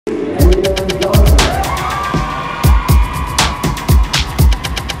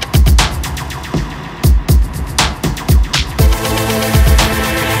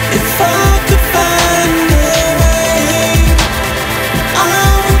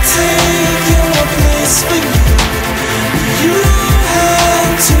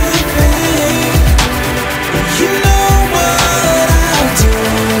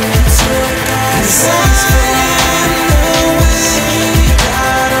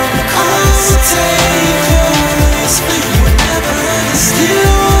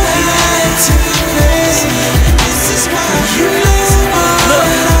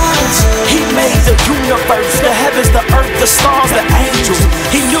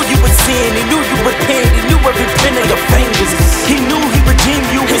sin. He knew you repent. He knew every print of your fingers. He knew he redeemed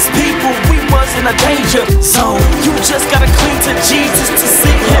you, his people. We was in a danger zone. You just gotta cling to Jesus to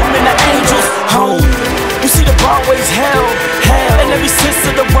see him and the angels home. You see the broadway's hell, in every sense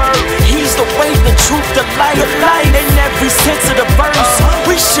of the word. He's the way, the truth, the light in every sense of the verse.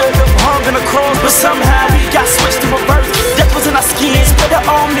 We should have hung on the cross, but somehow we got switched to reverse. Death was in our skins, but they're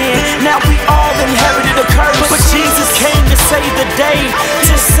all men. Now we all inherited a curse. But Jesus came to save the day,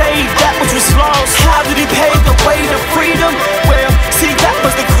 to save that which was lost. How did he pave the way to freedom? Well, see, that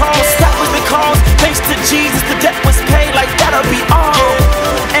was the cross, that was the cause. Thanks to Jesus, the debt was paid, like that'll be all.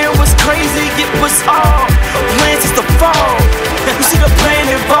 And it was crazy, it was all plans is to fall. You see the plan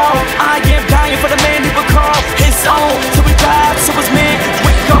involved. I am dying for the man he would call his own. Till we died, so his man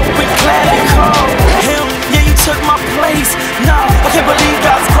we go, we gladly call him. Yeah, you took my place. Nah, I can't believe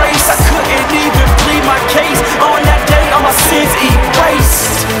God's grace. I couldn't even plead my case. On that day, all my sins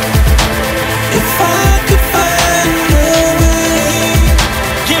erased. If I could find a way,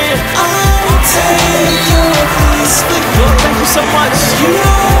 yeah, I would take your place with me. Lord, thank you so much. You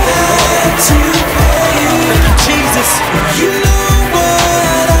don't have to pay. Thank you, Jesus. You know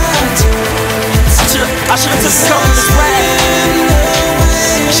what I do. I should have took the cup of this rag.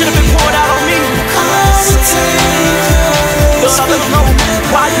 It should have been poured out on me. Lord, I don't know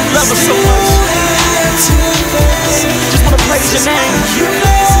why you love us so much. Just wanna praise your name.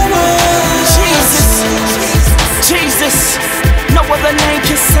 Jesus, no other name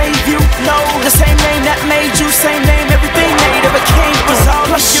can save you. No, the same name that made you, same name everything made ever came was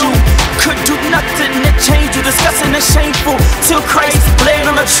all of you. Could do nothing to change you, disgusting and shameful. Till Christ bled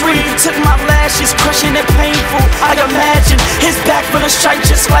on a tree, took my lashes, crushing and painful. I imagine his back for the strike,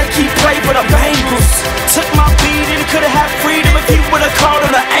 just like he played for the Bengals. Took my beating, could've had freedom if he would've called on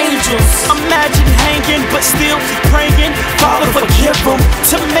the angels. Imagine hanging, but still praying, Father forgive him.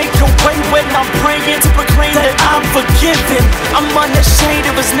 To make a way when I'm praying, to proclaim that I'm forgiven. I'm unashamed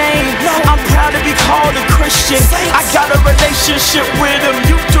of his name. I'm proud to be called a Christian. I got a relationship with him.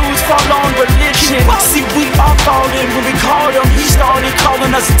 You dudes fall on religion. See, we all fallen when we called him. He started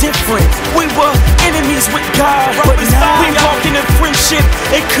calling us different. We were enemies with God, but now we walking in friendship.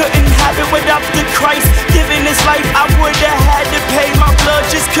 It couldn't happen without the Christ giving his life. I would've had to pay. My blood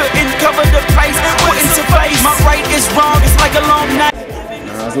just couldn't cover the price. Wouldn't suffice. My right is wrong. It's like a long night.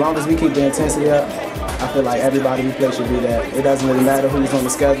 As long as we keep the intensity up, I feel like everybody we play should do that. It doesn't really matter who's on the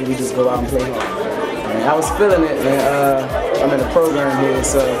schedule, we just go out and play hard. And I was feeling it, and I'm in a program here,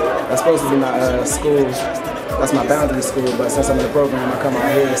 so that's supposed to be my school. That's my boundary school, but since I'm in the program, I come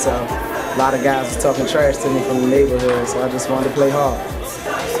out here, so a lot of guys was talking trash to me from the neighborhood, so I just wanted to play hard.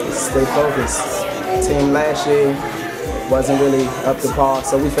 Stay focused. Team last year wasn't really up to par,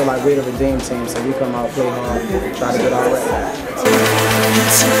 so we feel like we're the redeemed team, so we come out, play hard, try to get our rep back.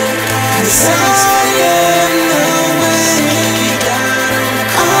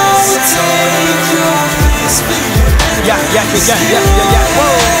 Yeah.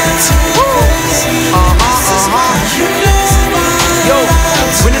 Yo,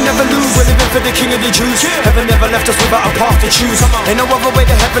 win and never lose, we're living for the King of the Jews. Heaven never left us without a path to choose. Ain't no other way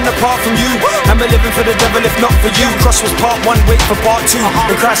to heaven apart from you. And we're living for the devil if not for you. Cross was part 1, wait for part 2.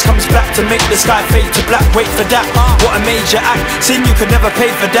 When Christ comes back to make the sky fade to black, wait for that. What a major act, sin you could never pay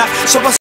for that. So